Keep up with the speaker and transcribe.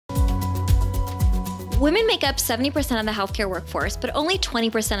Women make up 70% of the healthcare workforce, but only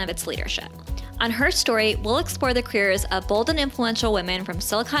 20% of its leadership. On Her Story, we'll explore the careers of bold and influential women from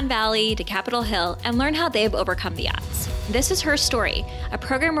Silicon Valley to Capitol Hill and learn how they've overcome the odds. This is Her Story, a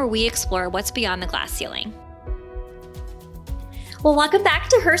program where we explore what's beyond the glass ceiling. Well, welcome back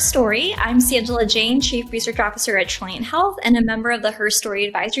to Her Story. I'm Sanjula Jain, Chief Research Officer at Trilliant Health and a member of the Her Story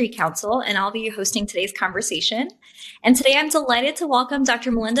Advisory Council, and I'll be hosting today's conversation. And today I'm delighted to welcome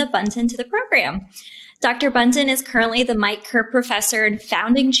Dr. Melinda Buntin to the program. Dr. Buntin is currently the Mike Kerr Professor and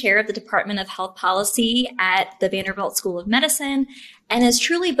founding chair of the Department of Health Policy at the Vanderbilt School of Medicine and has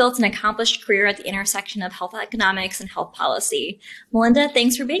truly built an accomplished career at the intersection of health economics and health policy. Melinda,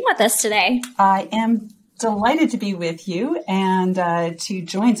 thanks for being with us today. I am delighted to be with you and to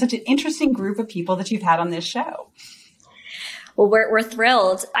join such an interesting group of people that you've had on this show. Well, we're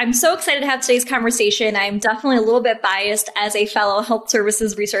thrilled. I'm so excited to have today's conversation. I'm definitely a little bit biased as a fellow health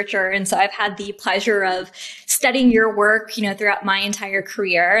services researcher. And so I've had the pleasure of studying your work, throughout my entire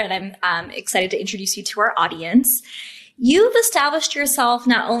career. And I'm excited to introduce you to our audience. You've established yourself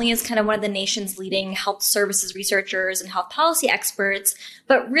not only as kind of one of the nation's leading health services researchers and health policy experts,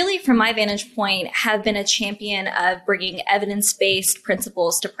 but really from my vantage point have been a champion of bringing evidence-based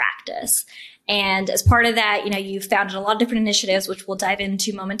principles to practice. And as part of that, you've founded a lot of different initiatives, which we'll dive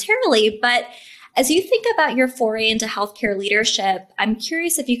into momentarily. But as you think about your foray into healthcare leadership, I'm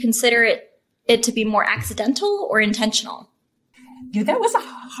curious if you consider it to be more accidental or intentional. That was a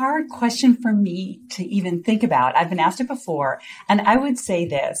hard question for me to even think about. I've been asked it before, and I would say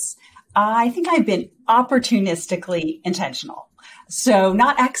this. I think I've been opportunistically intentional. So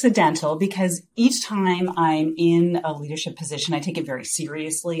not accidental, because each time I'm in a leadership position, I take it very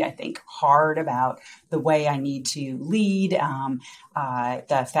seriously. I think hard about the way I need to lead, the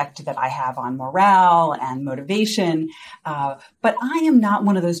effect that I have on morale and motivation. But I am not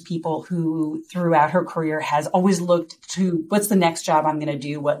one of those people who throughout her career has always looked to what's the next job I'm going to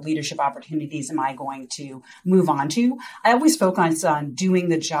do? What leadership opportunities am I going to move on to? I always focus on doing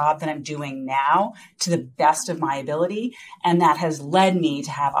the job that I'm doing now to the best of my ability. And that has led me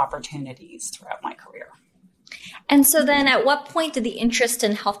to have opportunities throughout my career. And so then at what point did the interest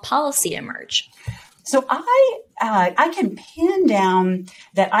in health policy emerge? So I can pin down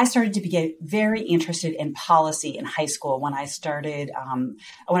that I started to get very interested in policy in high school when I started,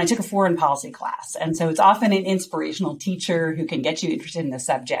 when I took a foreign policy class. And so it's often an inspirational teacher who can get you interested in the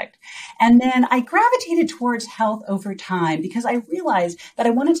subject. And then I gravitated towards health over time because I realized that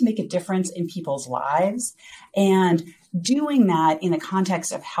I wanted to make a difference in people's lives. And doing that in the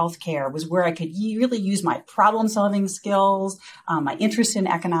context of healthcare was where I could really use my problem-solving skills, my interest in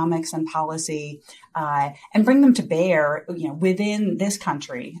economics and policy, and bring them to bear, within this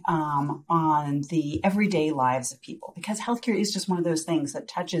country on the everyday lives of people. Because healthcare is just one of those things that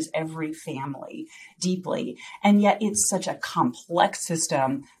touches every family deeply, and yet it's such a complex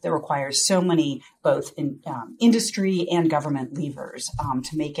system that requires so many both in industry and government levers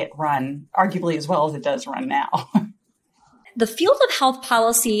to make it run arguably as well as it does run now. The field of health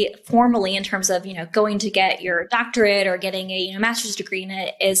policy formally in terms of, going to get your doctorate or getting a master's degree in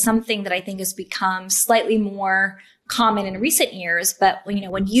it is something that I think has become slightly more common in recent years. But,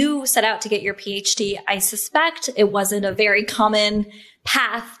 when you set out to get your Ph.D., I suspect it wasn't a very common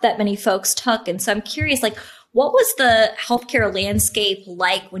path that many folks took. And so I'm curious, what was the healthcare landscape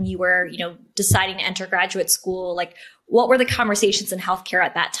like when you were, deciding to enter graduate school? What were the conversations in healthcare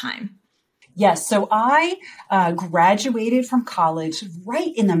at that time? Yes. So I graduated from college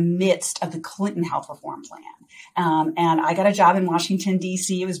right in the midst of the Clinton health reform plan. And I got a job in Washington,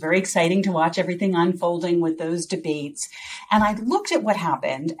 D.C. It was very exciting to watch everything unfolding with those debates. And I looked at what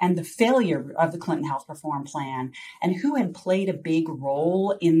happened and the failure of the Clinton health reform plan and who had played a big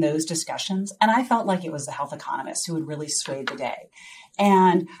role in those discussions. And I felt like it was the health economists who had really swayed the day.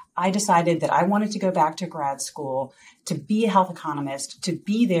 And I decided that I wanted to go back to grad school to be a health economist, to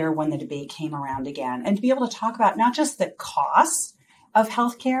be there when the debate came around again, and to be able to talk about not just the costs of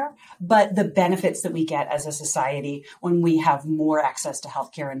healthcare, but the benefits that we get as a society when we have more access to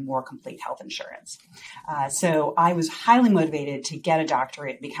healthcare and more complete health insurance. So I was highly motivated to get a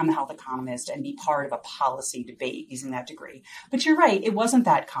doctorate, become a health economist, and be part of a policy debate using that degree. But you're right, it wasn't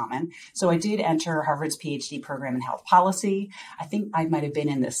that common. So I did enter Harvard's Ph.D. program in health policy. I think I might have been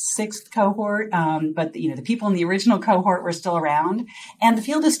in the 6th cohort, but the people in the original cohort were still around. And the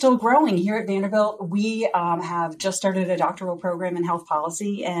field is still growing. Here at Vanderbilt, we have just started a doctoral program in health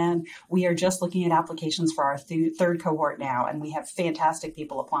policy, and we are just looking at applications for our third cohort now, and we have fantastic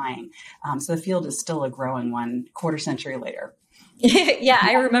people applying. So the field is still a growing one, quarter century later. Yeah,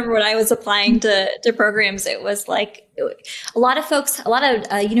 I remember when I was applying to programs, it was like a lot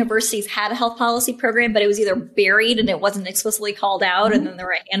of universities had a health policy program, but it was either buried and it wasn't explicitly called out. And then there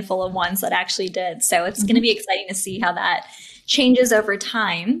were a handful of ones that actually did. So it's going to be exciting to see how that changes over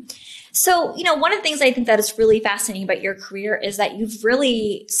time. So, one of the things I think that is really fascinating about your career is that you've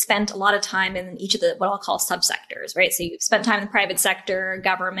really spent a lot of time in each of the, what I'll call subsectors, right? So you've spent time in the private sector,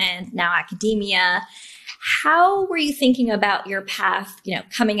 government, now academia. How were you thinking about your path,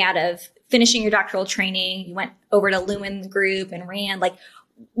 coming out of finishing your doctoral training? You went over to Lumen Group and ran,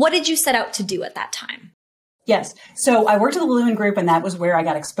 what did you set out to do at that time? Yes. So I worked at the Lumen Group, and that was where I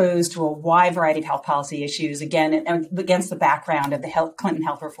got exposed to a wide variety of health policy issues, again, against the background of the Clinton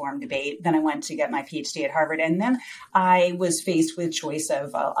health reform debate. Then I went to get my Ph.D. at Harvard, and then I was faced with choice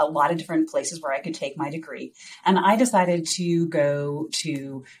of a lot of different places where I could take my degree. And I decided to go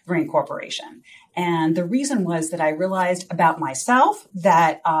to Rain Corporation. And the reason was that I realized about myself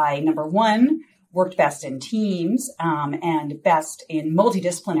that I, number one, worked best in teams and best in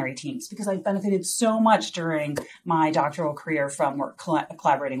multidisciplinary teams, because I benefited so much during my doctoral career from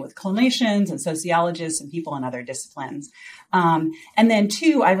collaborating with clinicians and sociologists and people in other disciplines. And then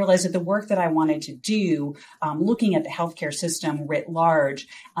two, I realized that the work that I wanted to do, looking at the healthcare system writ large,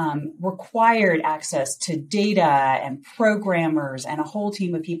 required access to data and programmers and a whole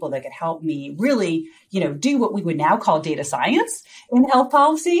team of people that could help me really, do what we would now call data science in health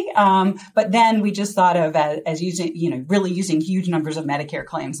policy. But then we just thought of as using, really using huge numbers of Medicare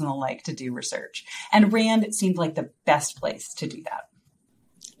claims and the like to do research. And RAND seemed like the best place to do that.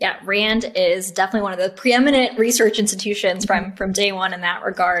 Yeah, RAND is definitely one of the preeminent research institutions from day one in that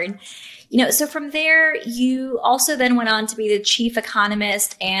regard. So from there, you also then went on to be the chief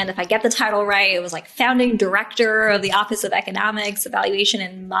economist. And if I get the title right, it was founding director of the Office of Economics, Evaluation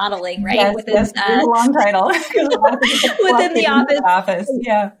and Modeling, right? Yes, it's a long title. Within the office.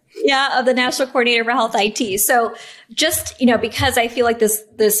 Yeah. Yeah, of the National Coordinator for Health IT. So just, because I feel like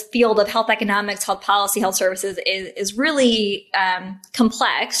this field of health economics, health policy, health services is really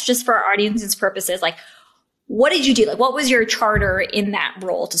complex, just for our audience's purposes. What did you do? What was your charter in that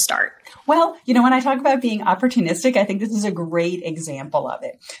role to start? Well, when I talk about being opportunistic, I think this is a great example of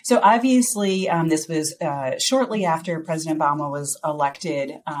it. So obviously, this was shortly after President Obama was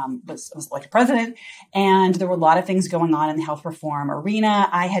elected president, and there were a lot of things going on in the health reform arena.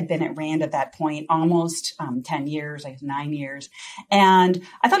 I had been at RAND at that point almost 10 years, 9 years, and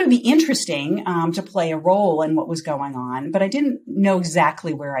I thought it would be interesting to play a role in what was going on, but I didn't know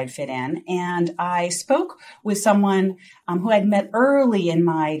exactly where I'd fit in. And I spoke with someone who I'd met early in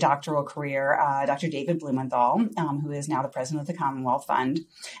my doctoral career, Dr. David Blumenthal, who is now the president of the Commonwealth Fund.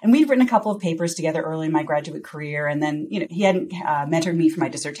 And we'd written a couple of papers together early in my graduate career. And then, he hadn't mentored me for my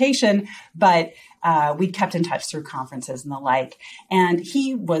dissertation, but we'd kept in touch through conferences and the like. And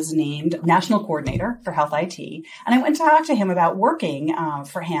he was named National Coordinator for Health IT. And I went to talk to him about working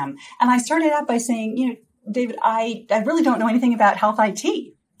for him. And I started out by saying, David, I really don't know anything about health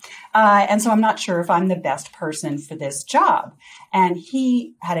IT. And so I'm not sure if I'm the best person for this job. And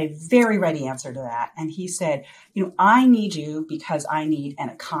he had a very ready answer to that. And he said, I need you because I need an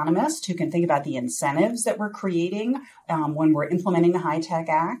economist who can think about the incentives that we're creating when we're implementing the HITECH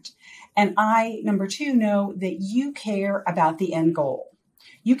Act. And I, number two, know that you care about the end goal.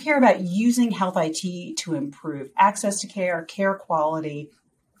 You care about using health IT to improve access to care, care quality,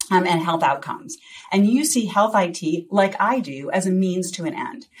 and health outcomes. And you see health IT, like I do, as a means to an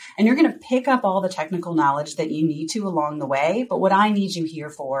end. And you're going to pick up all the technical knowledge that you need to along the way. But what I need you here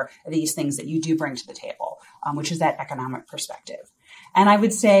for are these things that you do bring to the table, which is that economic perspective. And I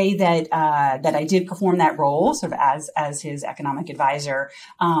would say that that I did perform that role sort of as his economic advisor.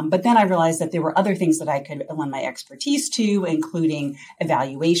 But then I realized that there were other things that I could lend my expertise to, including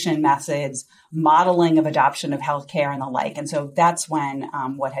evaluation methods, modeling of adoption of healthcare, and the like. And so that's when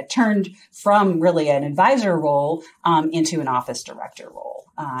what had turned from really an advisor role into an office director role.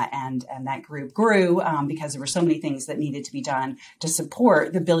 And that group grew because there were so many things that needed to be done to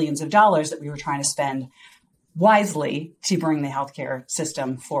support the billions of dollars that we were trying to spend wisely to bring the healthcare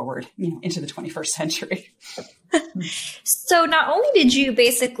system forward, into the 21st century. So not only did you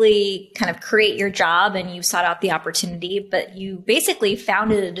basically kind of create your job and you sought out the opportunity, but you basically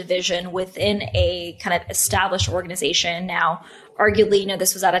founded a division within a kind of established organization. Now, arguably,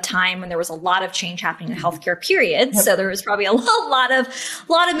 this was at a time when there was a lot of change happening in healthcare, period. Yep. So there was probably a lot of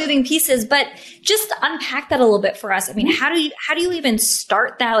moving pieces. But just to unpack that a little bit for us. I mean, how do you even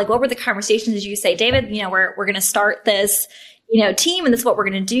start that? What were the conversations? Did you say, David, we're going to start this, team, and this is what we're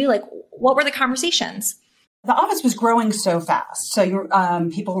going to do? What were the conversations? The office was growing so fast. So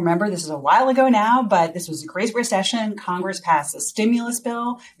people remember this is a while ago now, but this was a Great Recession. Congress passed a stimulus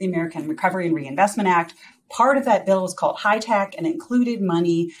bill, the American Recovery and Reinvestment Act. Part of that bill was called High Tech and included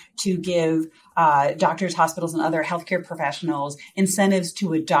money to give doctors, hospitals, and other healthcare professionals incentives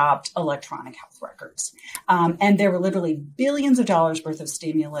to adopt electronic health records. And there were literally billions of dollars worth of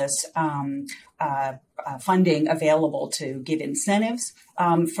stimulus funding available to give incentives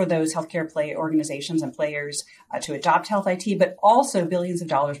for those healthcare organizations and players to adopt health IT, but also billions of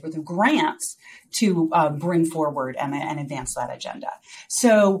dollars worth of grants to bring forward and advance that agenda.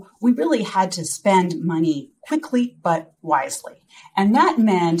 So we really had to spend money quickly but wisely. And that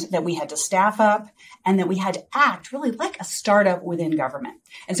meant that we had to staff up and that we had to act really like a startup within government.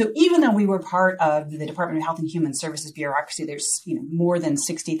 And so even though we were part of the Department of Health and Human Services bureaucracy, there's more than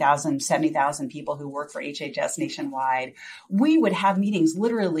 60,000, 70,000 people who work for HHS nationwide, we would have meetings,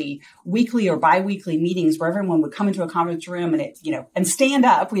 literally weekly or biweekly meetings where everyone would come into a conference room and stand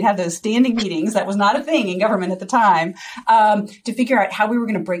up. We'd have those standing meetings. That was not a thing in government at the time, to figure out how we were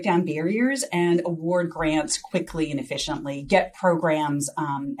going to break down barriers and award grants quickly and efficiently, get programs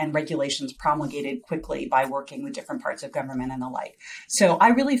and regulations promulgated quickly by working with different parts of government and the like. So I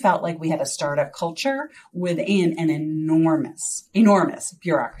really felt like we had a startup culture within an enormous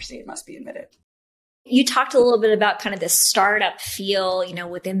bureaucracy, it must be admitted. You talked a little bit about kind of this startup feel,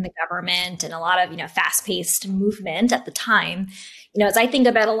 within the government and a lot of, fast-paced movement at the time. As I think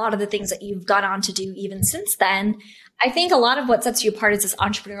about a lot of the things that you've gone on to do even since then, I think a lot of what sets you apart is this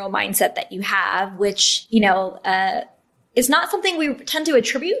entrepreneurial mindset that you have, which, is not something we tend to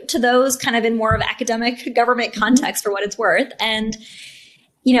attribute to those kind of in more of academic government context for what it's worth. And,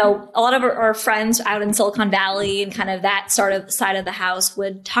 a lot of our friends out in Silicon Valley and kind of that sort of side of the house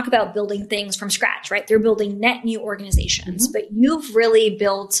would talk about building things from scratch, right? They're building net new organizations, but you've really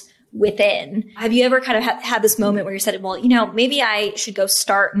built within. Have you ever kind of had this moment where you said, well, maybe I should go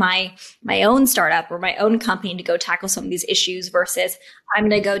start my own startup or my own company to go tackle some of these issues versus I'm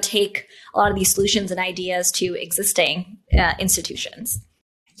going to go take a lot of these solutions and ideas to existing institutions?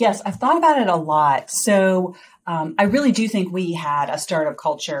 Yes, I've thought about it a lot. So I really do think we had a startup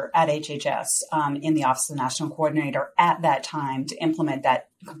culture at HHS in the Office of the National Coordinator at that time to implement that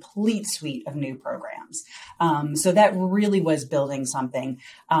complete suite of new programs. So that really was building something,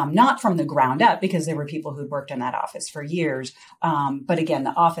 not from the ground up, because there were people who'd worked in that office for years. But again,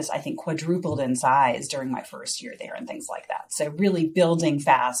 the office, I think, quadrupled in size during my first year there and things like that. So really building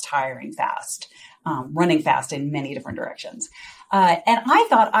fast, hiring fast, running fast in many different directions. And I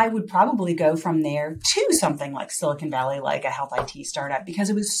thought I would probably go from there to something like Silicon Valley, like a health IT startup, because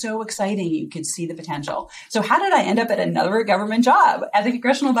it was so exciting. You could see the potential. So how did I end up at another government job at the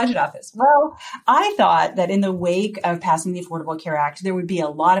Congressional Budget Office? Well, I thought that in the wake of passing the Affordable Care Act, there would be a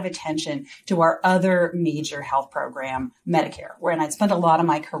lot of attention to our other major health program, Medicare, where I'd spent a lot of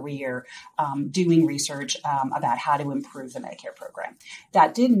my career doing research about how to improve the Medicare program.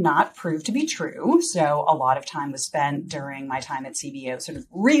 That did not prove to be true. So a lot of time was spent during my time at CBO sort of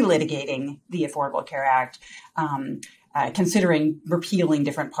relitigating the Affordable Care Act, considering repealing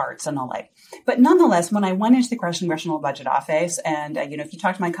different parts and the like. But nonetheless, when I went into the Congressional Budget Office, and if you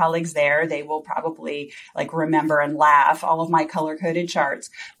talk to my colleagues there, they will probably remember and laugh all of my color-coded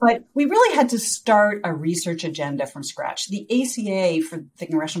charts. But we really had to start a research agenda from scratch. The ACA for the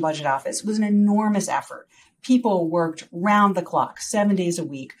Congressional Budget Office was an enormous effort. People worked round the clock, 7 days a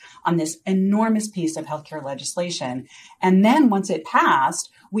week on this enormous piece of healthcare legislation. And then once it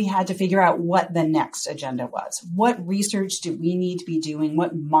passed, we had to figure out what the next agenda was. What research did we need to be doing?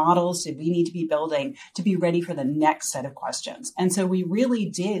 What models did we need to be building to be ready for the next set of questions? And so we really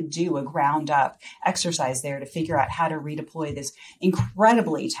did do a ground up exercise there to figure out how to redeploy this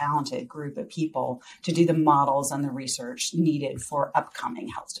incredibly talented group of people to do the models and the research needed for upcoming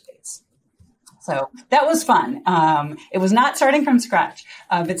health debates. So that was fun. It was not starting from scratch,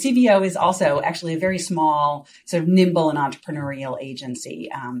 but CBO is also actually a very small, sort of nimble and entrepreneurial agency.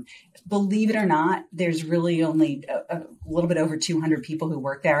 Believe it or not, there's really only a little bit over 200 people who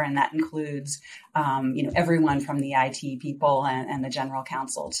work there, and that includes, everyone from the IT people and the general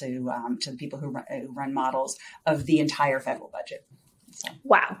counsel to the people who run models of the entire federal budget. So.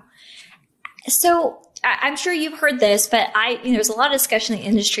 Wow. So I'm sure you've heard this, but there's a lot of discussion in the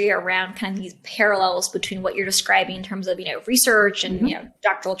industry around kind of these parallels between what you're describing in terms of, research and,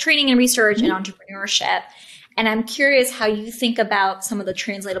 doctoral training and research and entrepreneurship. And I'm curious how you think about some of the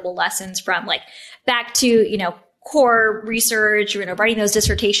translatable lessons from back to, core research, writing those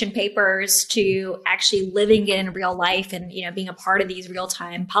dissertation papers to actually living it in real life and, being a part of these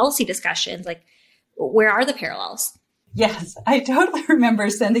real-time policy discussions. Where are the parallels? Yes, I totally remember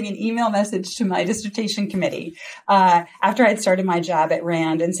sending an email message to my dissertation committee after I'd started my job at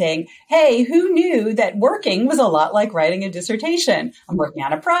Rand and saying, hey, who knew that working was a lot like writing a dissertation? I'm working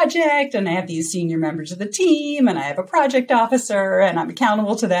on a project and I have these senior members of the team and I have a project officer and I'm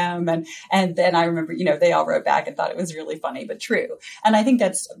accountable to them. And then I remember, they all wrote back and thought it was really funny, but true. And I think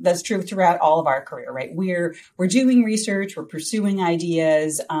that's true throughout all of our career, right? We're doing research, we're pursuing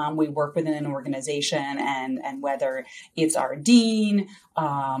ideas, we work within an organization and whether it's our dean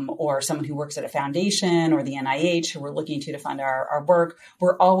or someone who works at a foundation or the NIH who we're looking to fund our work.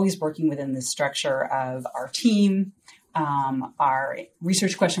 We're always working within the structure of our team, our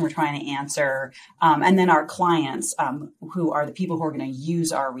research question we're trying to answer, and then our clients who are the people who are going to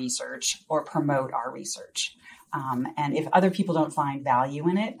use our research or promote our research. And if other people don't find value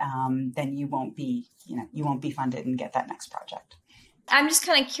in it, then you won't be funded and get that next project. I'm just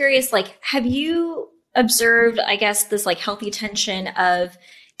kind of curious, have you observed, I guess, this healthy tension of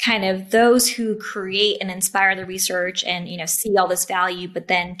kind of those who create and inspire the research and, see all this value, but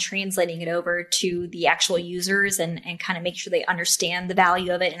then translating it over to the actual users and kind of make sure they understand the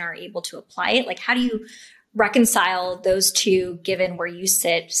value of it and are able to apply it? How do you reconcile those two given where you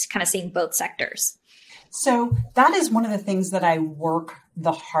sit, just kind of seeing both sectors? So that is one of the things that I work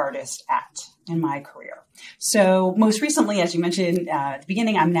the hardest at in my career. So most recently, as you mentioned at the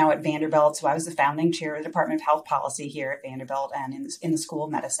beginning, I'm now at Vanderbilt. So I was the founding chair of the Department of Health Policy here at Vanderbilt and in the School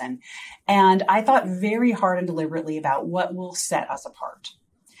of Medicine. And I thought very hard and deliberately about what will set us apart.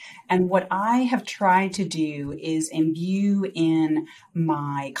 And what I have tried to do is imbue in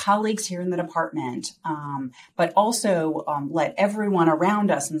my colleagues here in the department, but also let everyone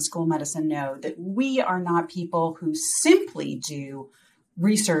around us in school medicine know that we are not people who simply do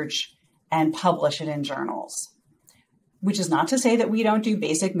research and publish it in journals, which is not to say that we don't do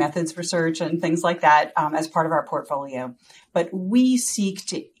basic methods research and things like that as part of our portfolio, but we seek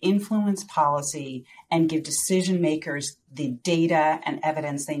to influence policy and give decision makers the data and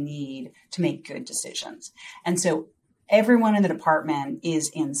evidence they need to make good decisions. And so everyone in the department is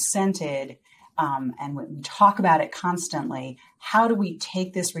incented, and we talk about it constantly. How do we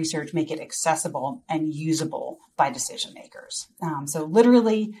take this research, make it accessible and usable by decision makers? So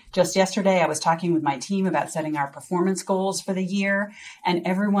literally just yesterday, I was talking with my team about setting our performance goals for the year, and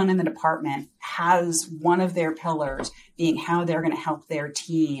everyone in the department has one of their pillars being how they're going to help their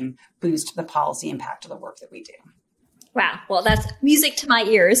team boost the policy impact of the work that we do. Wow. Well, that's music to my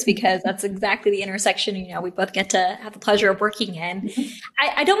ears because that's exactly the intersection, we both get to have the pleasure of working in. Mm-hmm.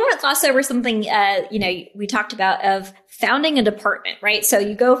 I don't want to gloss over something, we talked about of founding a department, right? So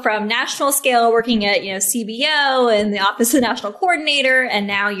you go from national scale working at, CBO and the Office of the National Coordinator, and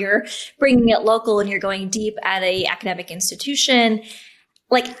now you're bringing it local and you're going deep at a academic institution.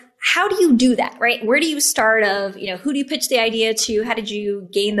 How do you do that, right? Where do you start of, who do you pitch the idea to? How did you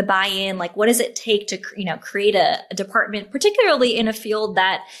gain the buy-in? What does it take to, create a department, particularly in a field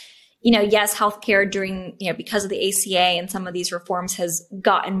that, yes, healthcare during, because of the ACA and some of these reforms has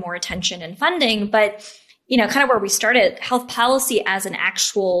gotten more attention and funding, but, kind of where we started, health policy as an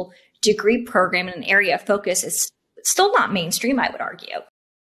actual degree program and an area of focus is still not mainstream, I would argue.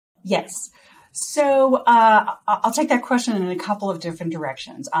 Yes. So I'll take that question in a couple of different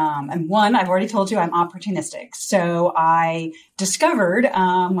directions. And one, I've already told you I'm opportunistic. So I discovered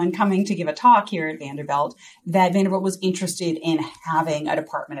when coming to give a talk here at Vanderbilt that Vanderbilt was interested in having a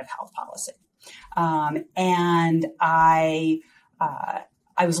Department of Health Policy. And I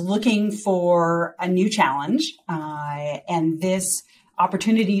was looking for a new challenge. And this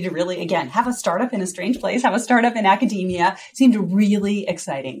opportunity to really, again, have a startup in a strange place, have a startup in academia seemed really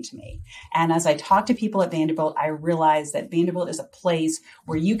exciting to me. And as I talked to people at Vanderbilt, I realized that Vanderbilt is a place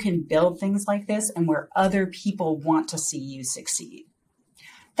where you can build things like this and where other people want to see you succeed.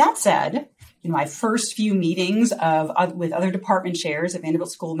 That said, my first few meetings with other department chairs at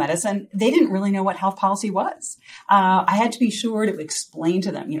Vanderbilt School of Medicine, they didn't really know what health policy was. I had to be sure to explain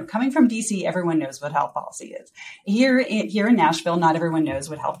to them, coming from DC, everyone knows what health policy is. Here in Nashville, not everyone knows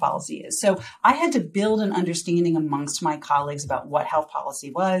what health policy is. So I had to build an understanding amongst my colleagues about what health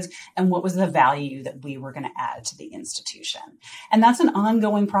policy was and what was the value that we were going to add to the institution. And that's an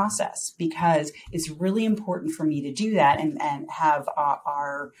ongoing process because it's really important for me to do that and have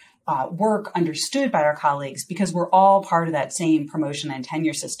our work understood by our colleagues because we're all part of that same promotion and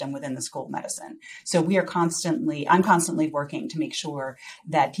tenure system within the School of Medicine. So I'm constantly working to make sure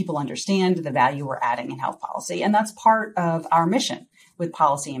that people understand the value we're adding in health policy. And that's part of our mission with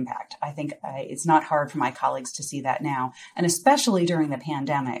policy impact. I think it's not hard for my colleagues to see that now, and especially during the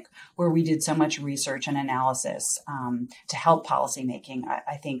pandemic, where we did so much research and analysis to help policymaking.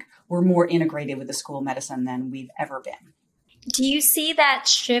 I think we're more integrated with the School of Medicine than we've ever been. Do you see that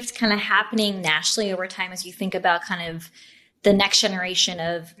shift kind of happening nationally over time as you think about kind of the next generation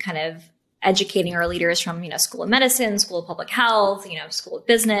of kind of educating our leaders from, School of Medicine, School of Public Health, School of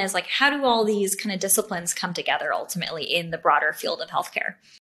Business? Like, how do all these kind of disciplines come together ultimately in the broader field of healthcare?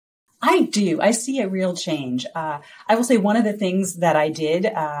 I do. I see a real change. I will say one of the things that I did,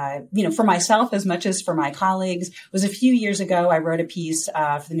 for myself as much as for my colleagues, was a few years ago, I wrote a piece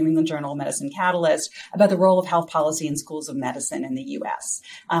for the New England Journal of Medicine Catalyst about the role of health policy in schools of medicine in the U.S.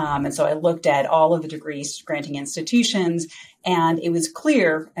 And so I looked at all of the degree granting institutions, and it was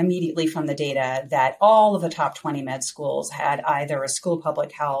clear immediately from the data that all of the top 20 med schools had either a school of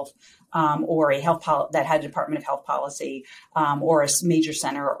public health or a that had a Department of Health Policy, or a major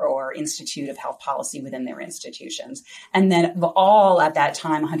center or institute of health policy within their institutions. And then all at that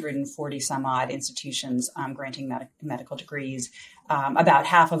time, 140 some odd institutions granting medical degrees, about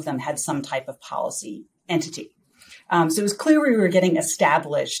half of them had some type of policy entity. So it was clear we were getting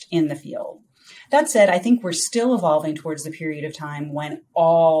established in the field. That said, I think we're still evolving towards the period of time when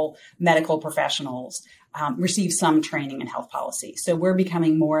all medical professionals receive some training in health policy. So we're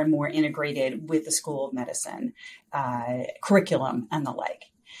becoming more and more integrated with the School of Medicine curriculum and the like.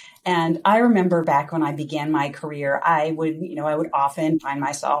 And I remember back when I began my career, I would often find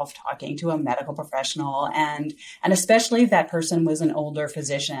myself talking to a medical professional, and especially if that person was an older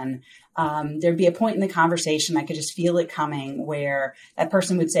physician, there'd be a point in the conversation, I could just feel it coming, where that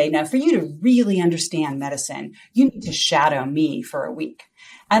person would say, now, for you to really understand medicine, you need to shadow me for a week.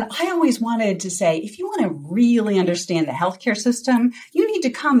 And I always wanted to say, if you want to really understand the healthcare system, you need to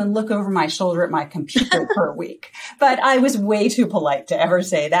come and look over my shoulder at my computer for a week. But I was way too polite to ever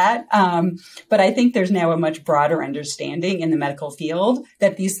say that. But I think there's now a much broader understanding in the medical field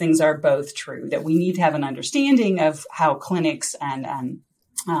that these things are both true, that we need to have an understanding of how clinics and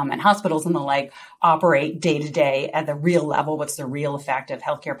hospitals and the like operate day to day at the real level. What's the real effect of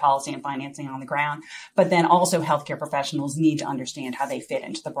healthcare policy and financing on the ground? But then also healthcare professionals need to understand how they fit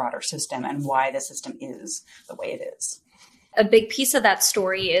into the broader system and why the system is the way it is. A big piece of that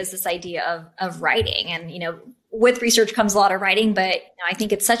story is this idea of writing. And, with research comes a lot of writing, but I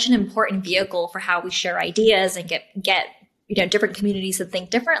think it's such an important vehicle for how we share ideas and get different communities to think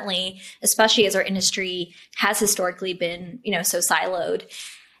differently, especially as our industry has historically been, so siloed.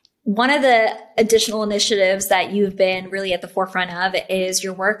 One of the additional initiatives that you've been really at the forefront of is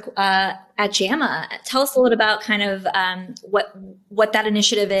your work at JAMA. Tell us a little about kind of what that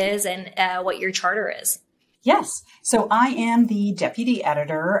initiative is and what your charter is. Yes. So I am the deputy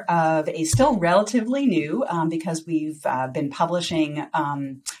editor of a still relatively new, because we've been publishing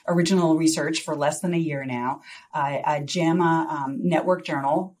original research for less than a year now, a JAMA network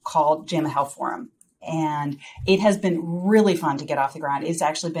journal called JAMA Health Forum. And it has been really fun to get off the ground. It's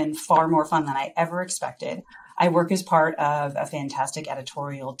actually been far more fun than I ever expected. I work as part of a fantastic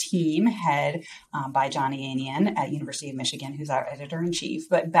editorial team head by Johnny Anian at University of Michigan, who's our editor-in-chief,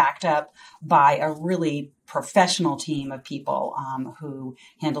 but backed up by a really professional team of people who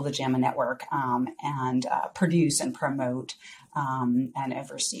handle the JAMA network and produce and promote and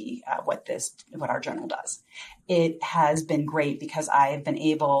oversee what our journal does. It has been great because I have been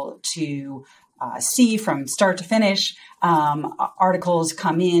able to see from start to finish, articles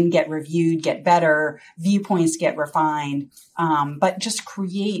come in, get reviewed, get better, viewpoints get refined, but just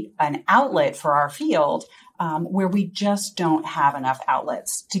create an outlet for our field where we just don't have enough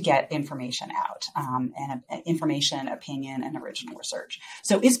outlets to get information out, and information, opinion, and original research.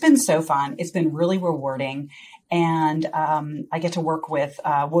 So it's been so fun. It's been really rewarding. And I get to work with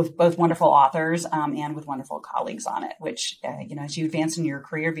both wonderful authors and with wonderful colleagues on it, which, as you advance in your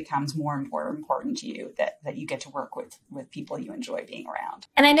career, becomes more and more important to you that you get to work with people you enjoy being around.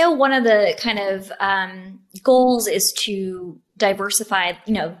 And I know one of the kind of goals is to diversify,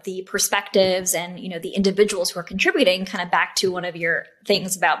 the perspectives and, the individuals who are contributing kind of back to one of your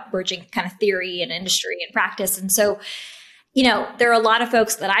things about bridging kind of theory and industry and practice. And so, there are a lot of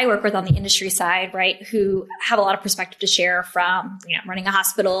folks that I work with on the industry side, right, who have a lot of perspective to share from, running a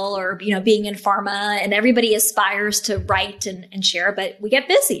hospital or, being in pharma, and everybody aspires to write and share, but we get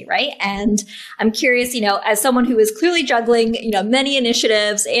busy, right? And I'm curious, as someone who is clearly juggling, many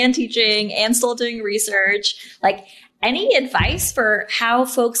initiatives and teaching and still doing research, like, any advice for how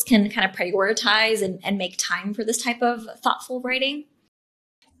folks can kind of prioritize and make time for this type of thoughtful writing?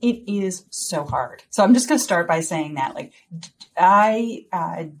 It is so hard. So I'm just going to start by saying that, like, I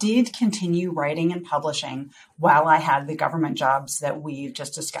did continue writing and publishing while I had the government jobs that we've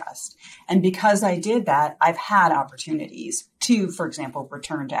just discussed. And because I did that, I've had opportunities to, for example,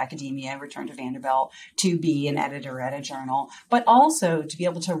 return to academia, return to Vanderbilt, to be an editor at a journal, but also to be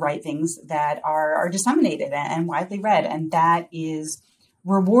able to write things that are disseminated and widely read. And that is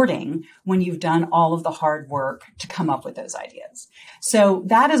rewarding when you've done all of the hard work to come up with those ideas. So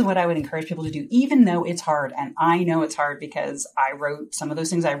that is what I would encourage people to do, even though it's hard. And I know it's hard because I wrote some of those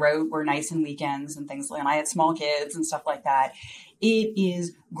things I wrote were nice in weekends and things, and I had small kids and stuff like that. It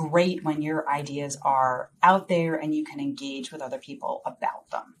is great when your ideas are out there and you can engage with other people about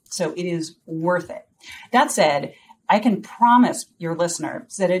them. So it is worth it. That said, I can promise your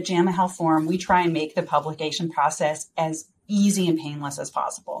listeners that at JAMA Health Forum, we try and make the publication process as easy and painless as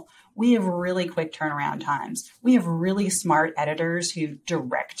possible. We have really quick turnaround times. We have really smart editors who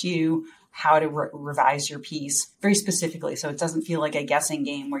direct you how to revise your piece very specifically, so it doesn't feel like a guessing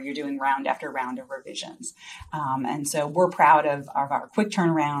game where you're doing round after round of revisions. And so we're proud of our quick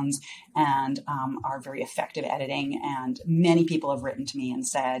turnarounds and our very effective editing. And many people have written to me and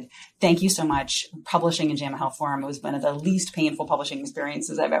said, thank you so much. Publishing in JAMA Health Forum was one of the least painful publishing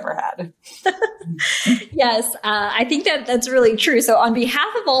experiences I've ever had. Yes, I think that's really true. So on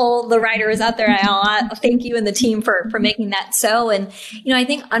behalf of all the writers out there, I'll thank you and the team for making that so. And, I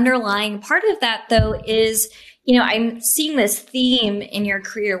think underlying part of that, though, is, I'm seeing this theme in your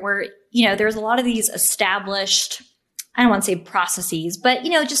career where, there's a lot of these established, I don't want to say processes, but,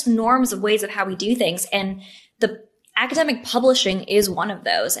 just norms of ways of how we do things. And the academic publishing is one of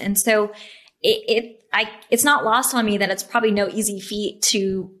those. And so it's not lost on me that it's probably no easy feat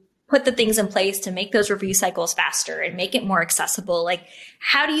to put the things in place to make those review cycles faster and make it more accessible. Like,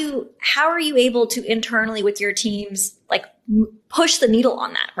 how are you able to internally with your teams, like, push the needle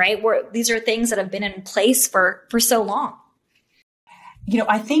on that, right? Where these are things that have been in place for so long.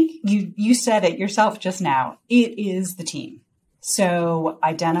 I think you said it yourself just now. It is the team. So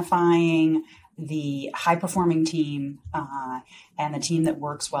identifying the high performing team and the team that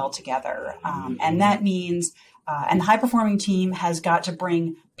works well together. And that means and the high performing team has got to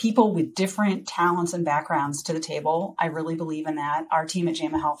bring people with different talents and backgrounds to the table. I really believe in that. Our team at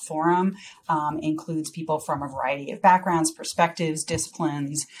JAMA Health Forum includes people from a variety of backgrounds, perspectives,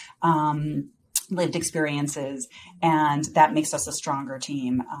 disciplines, lived experiences, and that makes us a stronger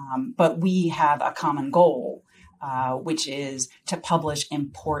team. But we have a common goal, which is to publish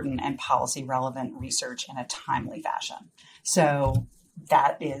important and policy relevant research in a timely fashion. So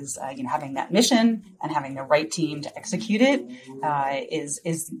that is, having that mission and having the right team to execute it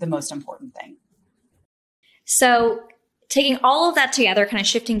is the most important thing. So taking all of that together, kind of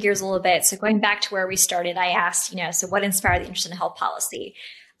shifting gears a little bit. So going back to where we started, I asked, so what inspired the interest in health policy?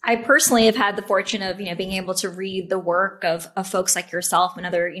 I personally have had the fortune of, being able to read the work of folks like yourself and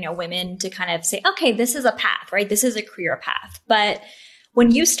other, women to kind of say, okay, this is a path, right? This is a career path. But when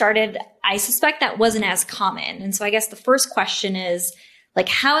you started, I suspect that wasn't as common. And so I guess the first question is, like,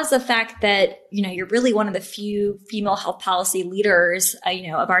 how is the fact that, you're really one of the few female health policy leaders,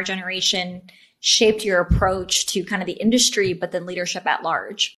 of our generation shaped your approach to kind of the industry, but then leadership at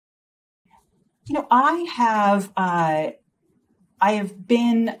large? I have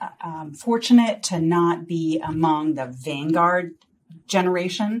been fortunate to not be among the vanguard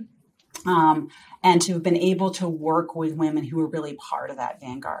generation and to have been able to work with women who were really part of that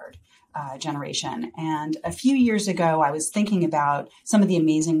vanguard generation. And a few years ago, I was thinking about some of the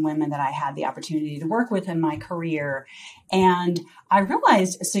amazing women that I had the opportunity to work with in my career. And I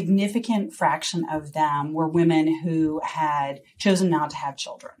realized a significant fraction of them were women who had chosen not to have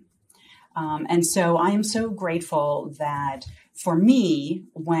children. And so I am so grateful that for me,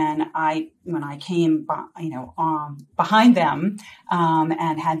 when I came, behind them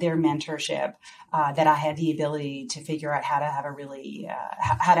and had their mentorship, that I had the ability to figure out how to have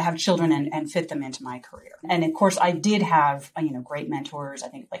how to have children and fit them into my career. And of course, I did have great mentors. I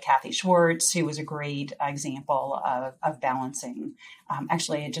think like Kathy Schwartz, who was a great example of balancing.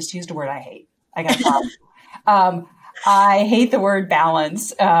 Actually, I just used a word I hate. I got a problem. I hate the word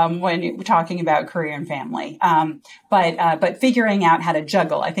balance when you're talking about career and family. But figuring out how to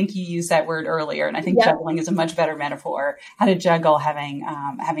juggle, I think you used that word earlier, and I think juggling is a much better metaphor, how to juggle having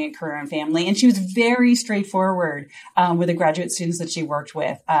a career and family. And she was very straightforward with the graduate students that she worked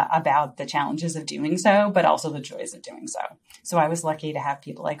with about the challenges of doing so, but also the joys of doing so. So I was lucky to have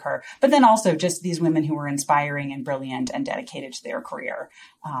people like her, but then also just these women who were inspiring and brilliant and dedicated to their career.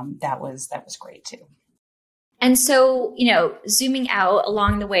 That was great too. And so, zooming out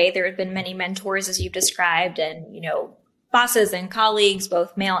along the way, there have been many mentors, as you've described, and, bosses and colleagues,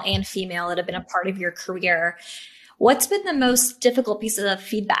 both male and female, that have been a part of your career. What's been the most difficult piece of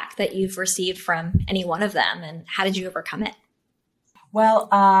feedback that you've received from any one of them, and how did you overcome it? Well,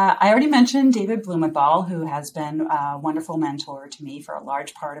 I already mentioned David Blumenthal, who has been a wonderful mentor to me for a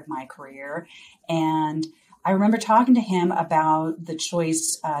large part of my career. And I remember talking to him about the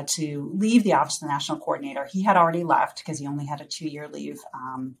choice to leave the Office of the National Coordinator. He had already left because he only had a 2-year leave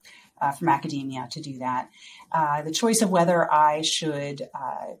from academia to do that. The choice of whether I should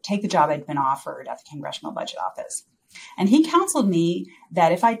take the job I'd been offered at the Congressional Budget Office. And he counseled me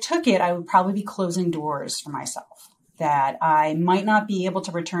that if I took it, I would probably be closing doors for myself, that I might not be able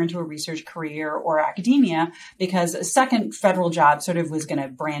to return to a research career or academia because a second federal job sort of was going to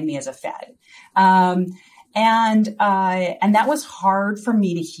brand me as a Fed. And that was hard for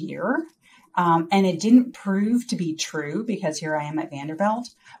me to hear. And it didn't prove to be true because here I am at Vanderbilt,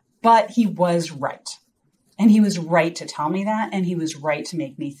 but he was right. And he was right to tell me that. And he was right to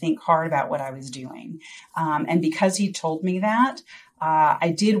make me think hard about what I was doing. And because he told me that,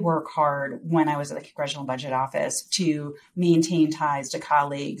 I did work hard when I was at the Congressional Budget Office to maintain ties to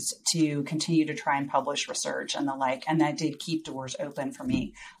colleagues, to continue to try and publish research and the like. And that did keep doors open for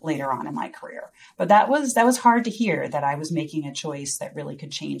me later on in my career. But that was hard to hear, that I was making a choice that really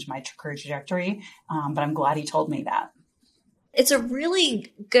could change my career trajectory. But I'm glad he told me that. It's a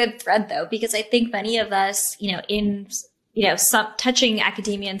really good thread, though, because I think many of us, some touching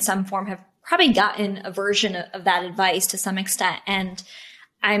academia in some form have probably gotten a version of that advice to some extent. And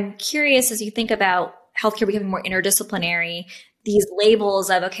I'm curious, as you think about healthcare becoming more interdisciplinary, these labels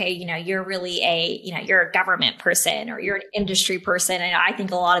of, okay, you're really you're a government person or you're an industry person. And I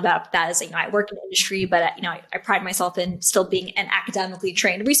think a lot about that as, I work in industry, but, I pride myself in still being an academically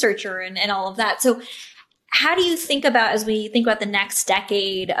trained researcher and all of that. So how do you think about, as we think about the next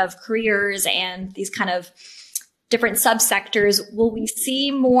decade of careers and these kind of different subsectors, will we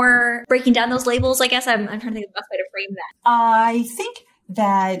see more breaking down those labels? I guess I'm trying to think of the best way to frame that. I think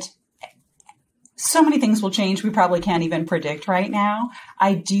that so many things will change we probably can't even predict right now.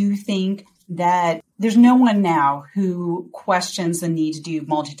 I do think that there's no one now who questions the need to do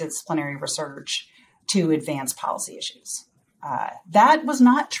multidisciplinary research to advance policy issues. That was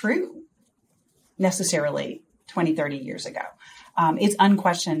not true necessarily 20, 30 years ago. It's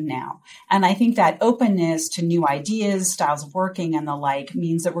unquestioned now. And I think that openness to new ideas, styles of working and the like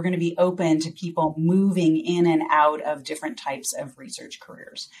means that we're going to be open to people moving in and out of different types of research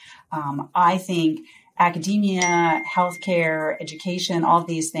careers. I think academia, healthcare, education, all of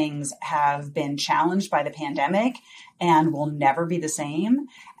these things have been challenged by the pandemic and will never be the same.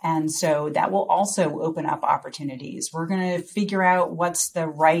 And so that will also open up opportunities. We're going to figure out what's the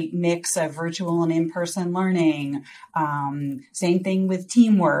right mix of virtual and in-person learning. Same thing with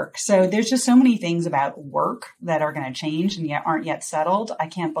teamwork. So there's just so many things about work that are going to change and yet aren't yet settled. I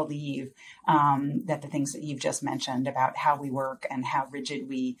can't believe that the things that you've just mentioned about how we work and how rigid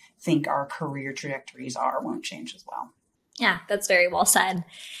we think our career trajectories are won't change as well. Yeah, that's very well said.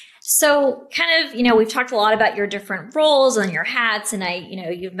 So kind of, we've talked a lot about your different roles and your hats, and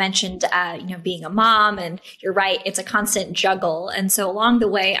you've mentioned, being a mom, and you're right, it's a constant juggle. And so along the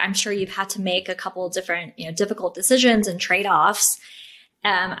way, I'm sure you've had to make a couple of different, difficult decisions and trade-offs.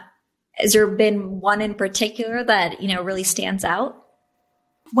 Has there been one in particular that, really stands out?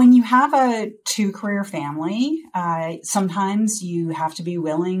 When you have a 2-career family, sometimes you have to be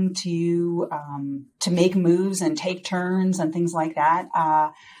willing to make moves and take turns and things like that.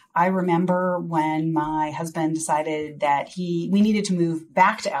 I remember when my husband decided that we needed to move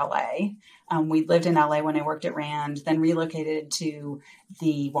back to LA. We lived in LA when I worked at RAND, then relocated to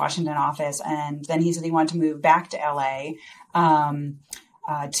the Washington office. And then he said he wanted to move back to LA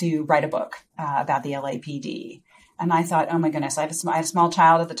to write a book about the LAPD. And I thought, oh my goodness, I had a small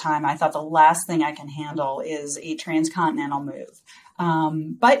child at the time. I thought the last thing I can handle is a transcontinental move.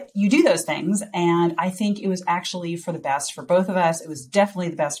 But you do those things. And I think it was actually for the best for both of us. It was definitely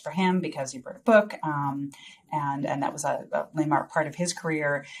the best for him because he wrote a book. And that was a landmark part of his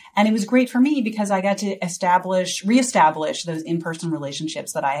career. And it was great for me because I got to reestablish those in-person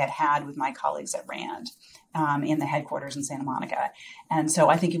relationships that I had with my colleagues at RAND. In the headquarters in Santa Monica. And so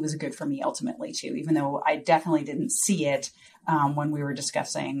I think it was good for me ultimately too, even though I definitely didn't see it when we were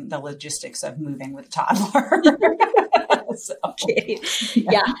discussing the logistics of moving with a toddler. So,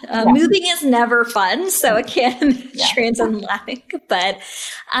 moving is never fun, so it can transcend laughing. But,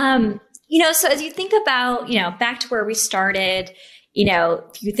 so as you think about, back to where we started,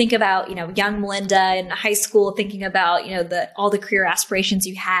 if you think about, young Melinda in high school, thinking about, all the career aspirations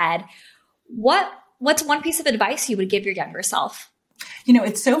you had, what's one piece of advice you would give your younger self?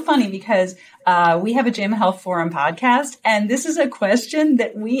 It's so funny because we have a Jain Health Forum podcast, and this is a question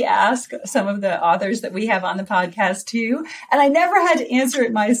that we ask some of the authors that we have on the podcast too, and I never had to answer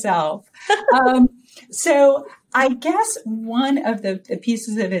it myself. So I guess one of the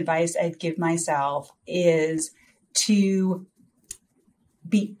pieces of advice I'd give myself is to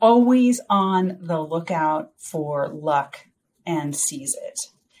be always on the lookout for luck and seize it.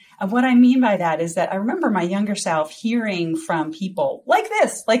 And what I mean by that is that I remember my younger self hearing from people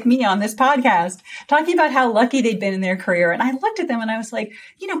like me on this podcast, talking about how lucky they'd been in their career. And I looked at them and I was like,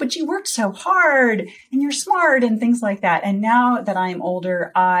 but you worked so hard and you're smart and things like that. And now that I'm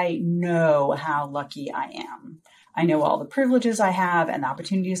older, I know how lucky I am. I know all the privileges I have and the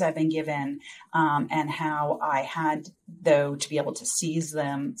opportunities I've been given, and how I had, though, to be able to see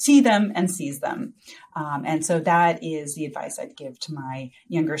them and seize them. And so that is the advice I'd give to my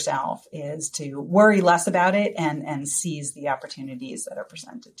younger self, is to worry less about it and seize the opportunities that are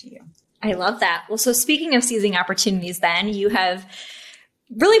presented to you. I love that. Well, so speaking of seizing opportunities, then you have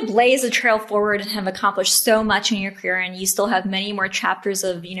really blazed a trail forward and have accomplished so much in your career, and you still have many more chapters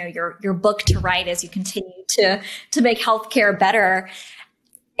of your book to write as you continue to make healthcare better.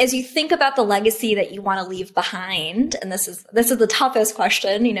 As you think about the legacy that you want to leave behind, and this is the toughest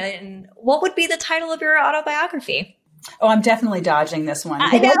question, and what would be the title of your autobiography? Oh, I'm definitely dodging this one.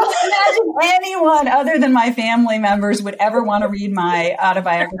 I know. I don't imagine anyone other than my family members would ever want to read my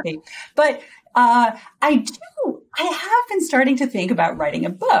autobiography. But I have been starting to think about writing a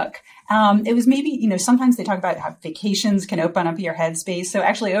book. It was maybe, sometimes they talk about how vacations can open up your headspace. So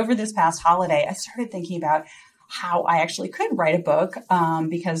actually over this past holiday, I started thinking about how I actually could write a book,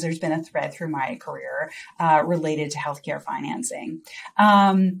 because there's been a thread through my career related to healthcare financing.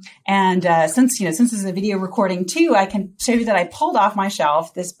 Since this is a video recording too, I can show you that I pulled off my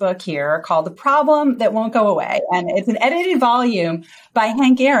shelf this book here called The Problem That Won't Go Away. And it's an edited volume by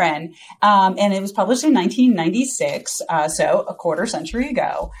Hank Aaron. And it was published in 1996, so a quarter century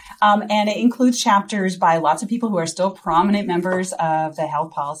ago. And it includes chapters by lots of people who are still prominent members of the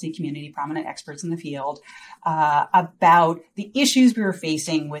health policy community, prominent experts in the field, about the issues we were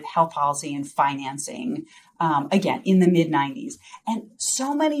facing with health policy and financing, again, in the mid-90s. And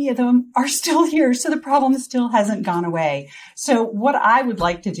so many of them are still here, so the problem still hasn't gone away. So what I would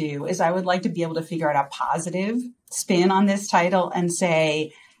like to do is I would like to be able to figure out a positive spin on this title and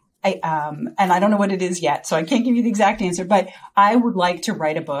say, and I don't know what it is yet, so I can't give you the exact answer, but I would like to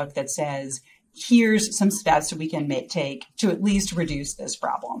write a book that says, here's some steps that we can take to at least reduce this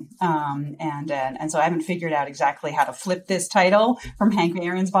problem. And so I haven't figured out exactly how to flip this title from Hank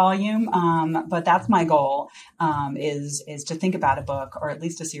Aaron's volume. But that's my goal, is to think about a book, or at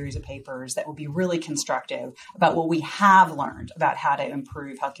least a series of papers, that will be really constructive about what we have learned about how to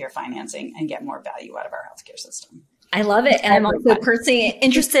improve healthcare financing and get more value out of our healthcare system. I love it. And I'm also personally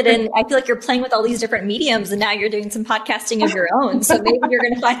interested in, I feel like you're playing with all these different mediums, and now you're doing some podcasting of your own. So maybe you're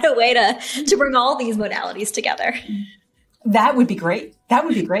going to find a way to bring all these modalities together. That would be great. That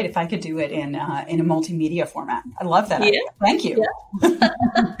would be great if I could do it in a multimedia format. I love that idea. Thank you. Yeah.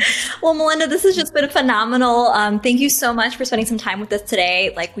 Well, Melinda, this has just been phenomenal. Thank you so much for spending some time with us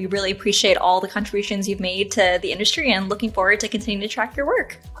today. We really appreciate all the contributions you've made to the industry, and looking forward to continuing to track your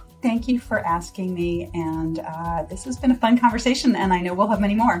work. Thank you for asking me. And this has been a fun conversation, and I know we'll have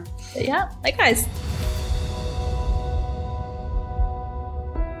many more. Yeah, likewise.